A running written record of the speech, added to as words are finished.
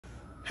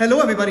Hello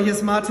everybody,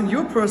 here's Martin,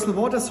 your personal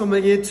water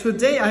sommelier.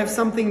 Today I have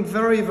something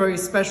very, very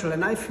special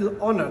and I feel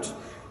honored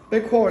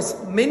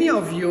because many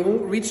of you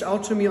reach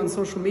out to me on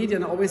social media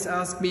and always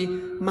ask me,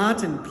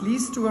 Martin,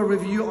 please do a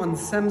review on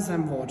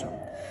Zamzam water.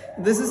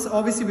 This is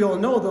obviously, we all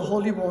know, the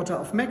holy water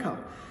of Mecca.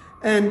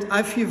 And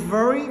I feel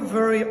very,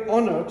 very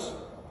honored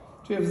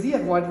to have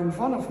Ziad right in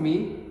front of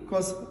me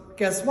because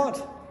guess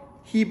what?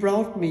 He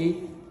brought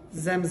me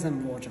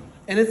Zamzam water.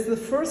 And it's the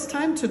first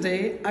time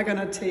today I'm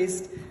gonna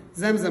taste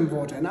Zamzam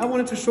water, and I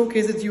wanted to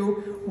showcase it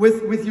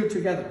with you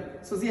together.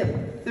 So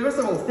Ziad, first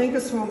of all, thank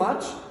you so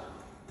much.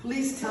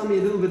 Please tell me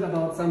a little bit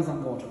about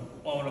Zamzam water.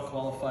 I want to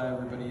qualify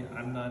everybody.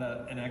 I'm not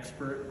an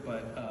expert,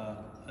 but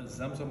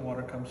Zamzam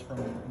water comes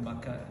from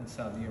Mecca in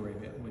Saudi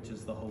Arabia, which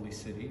is the holy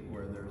city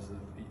where there's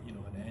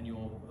an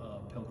annual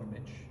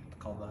pilgrimage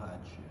called the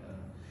Hajj,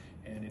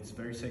 and it's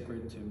very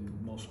sacred to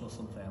most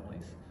Muslim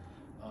families.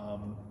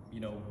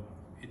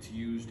 It's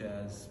used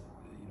as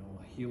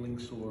a healing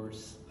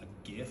source, a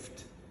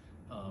gift.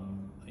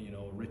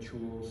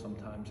 Ritual.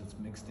 Sometimes it's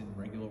mixed in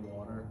regular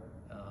water,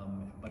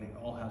 but it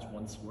all has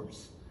one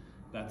source.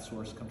 That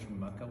source comes from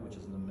Mecca, which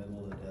is in the middle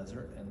of the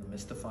desert, and the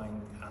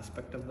mystifying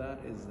aspect of that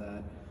is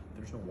that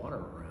there's no water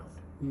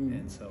around.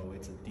 And so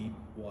it's a deep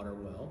water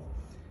well.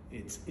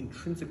 It's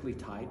intrinsically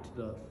tied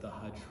to the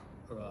Hajj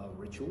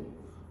ritual,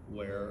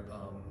 where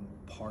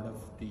part of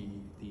the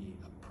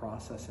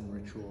process and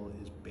ritual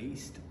is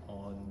based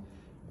on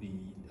the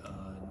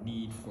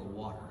need for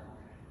water.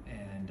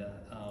 And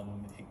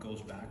it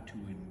goes back to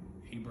an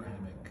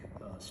Abrahamic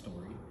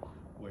story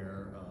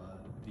where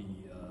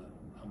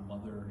a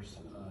mother's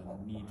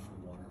need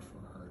for water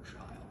for her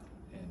child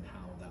and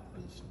how that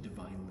was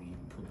divinely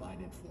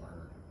provided for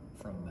her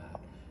from that.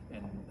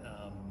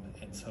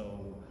 And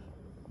so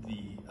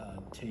the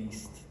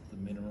taste, the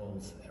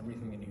minerals,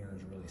 everything in here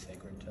is really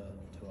sacred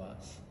to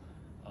us.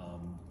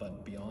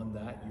 But beyond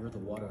that, you're the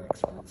water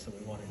expert, so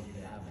we wanted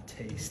you to have a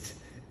taste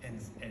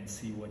and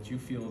see what you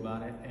feel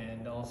about it.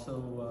 And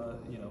also,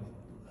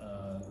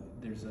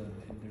 there's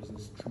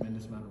this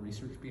tremendous amount of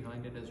research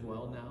behind it as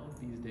well now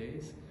these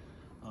days.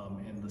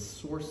 And the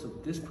source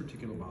of this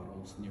particular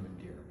bottle is near and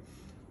dear.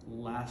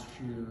 Last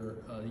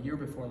year, the year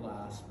before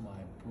last,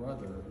 my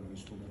brother, who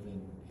used to live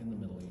in the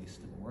Middle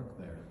East and work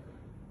there,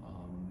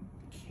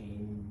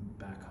 came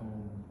back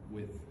home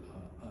with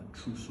a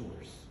true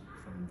source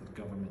from the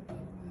government of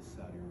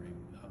Saudi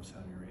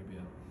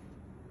Arabia.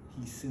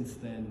 He since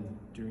then,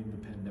 during the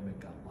pandemic,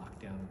 got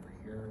locked down over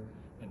here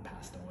and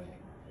passed away.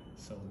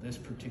 So this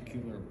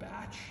particular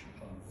batch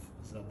of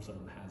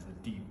Zamzam has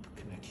a deep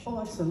connection to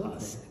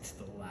us. It's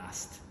the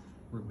last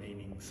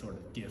remaining sort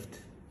of gift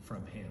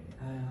from him.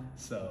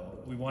 So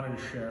we wanted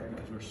to share it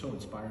because we're so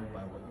inspired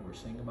by what you were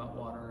saying about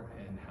water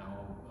and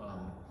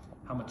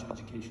how much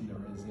education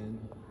there is in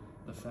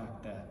the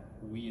fact that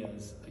we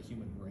as a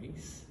human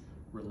race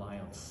rely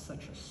on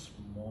such a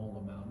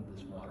small amount of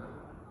this water,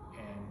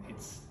 and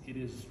it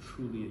is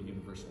truly a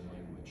universal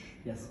language.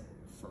 Yes.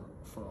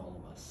 For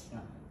all of us. Yeah.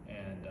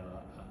 And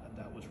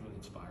that was really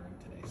inspiring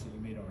today. So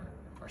you made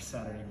our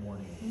Saturday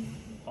morning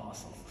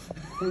awesome.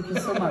 Thank you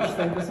so much.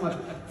 Thank you so much.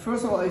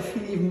 First of all, I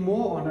feel even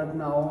more honored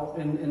now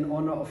in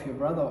honor of your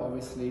brother,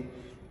 obviously,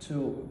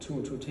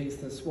 to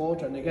taste this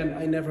water. And again,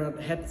 I never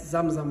had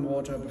Zamzam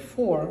water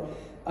before.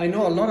 I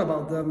know a lot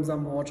about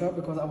Zamzam water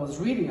because I was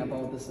reading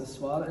about this as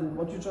well. And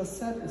what you just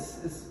said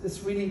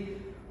is really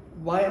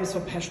why I'm so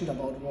passionate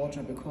about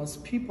water, because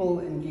people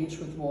engage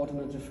with water in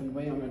a different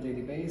way on a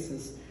daily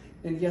basis.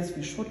 And yes,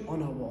 we should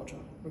honor water,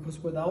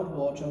 because without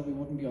water, we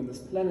wouldn't be on this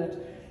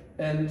planet.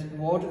 And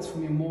water is for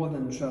me more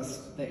than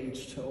just the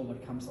H2O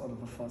that comes out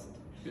of a faucet.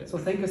 Yeah. So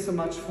thank you so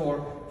much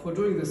for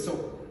doing this.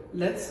 So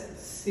let's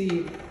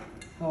see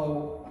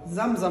how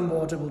Zamzam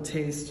water will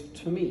taste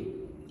to me.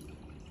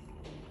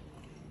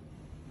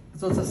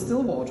 So it's a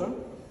still water.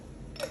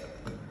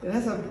 It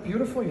has a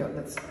beautiful, yeah,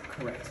 that's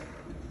correct.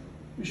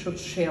 We should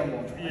share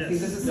water. Yes. I think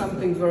this is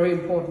something very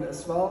important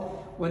as well.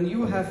 When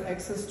you have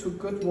access to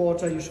good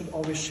water, you should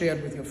always share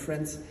it with your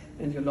friends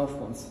and your loved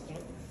ones.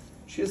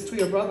 Cheers to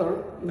your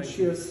brother, and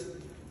cheers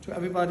to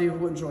everybody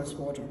who enjoys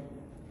water.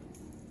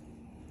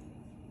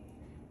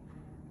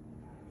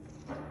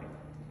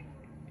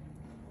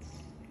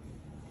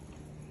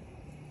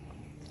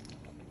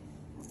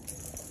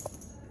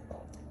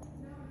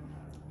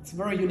 It's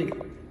very unique.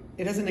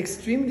 It has an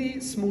extremely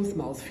smooth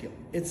mouthfeel.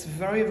 It's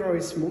very,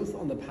 very smooth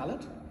on the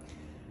palate.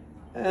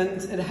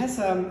 And it has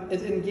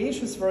it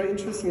engages very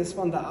interesting as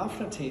well on the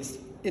aftertaste.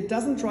 It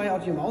doesn't dry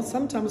out your mouth.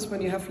 Sometimes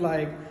when you have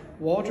like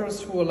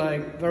waters who are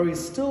like very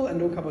still and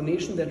no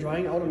carbonation, they're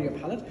drying out on your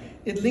palate.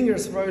 It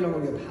lingers very long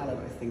on your palate,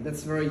 I think.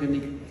 That's very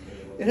unique.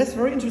 It has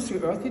very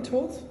interesting earthy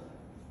tones.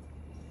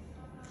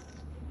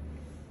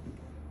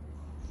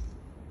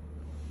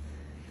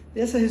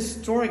 There's a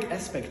historic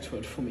aspect to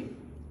it for me.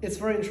 It's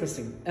very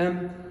interesting.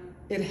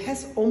 It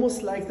has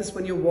almost like this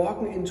when you're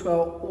walking into an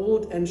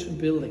old ancient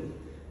building.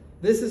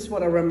 This is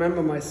what I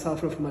remember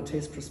myself from a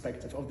taste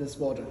perspective of this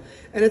water.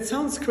 And it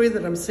sounds crazy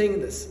that I'm saying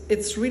this.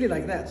 It's really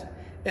like that.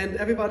 And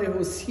everybody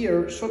who's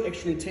here should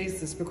actually taste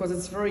this because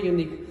it's very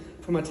unique.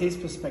 from a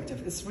taste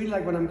perspective. It's really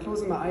like when I'm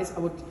closing my eyes, I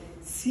would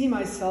see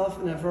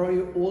myself in a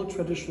very old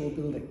traditional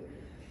building.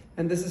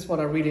 And this is what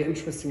are really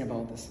interesting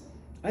about this.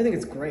 I think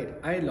it's great.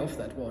 I love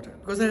that water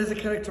because there is a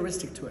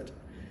characteristic to it.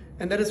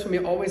 And that is for me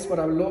always what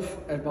I love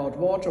about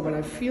water. When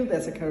I feel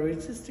there's a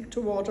characteristic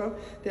to water,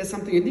 there's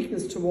something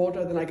uniqueness to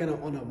water, then I'm going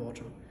to honor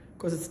water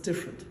because it's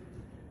different.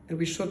 And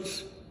we should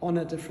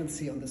honor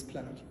differency on this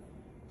planet.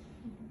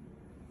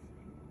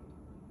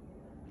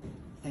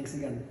 Thanks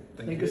again.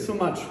 Thank you so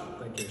much.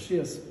 Thank you.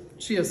 Cheers.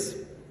 Cheers.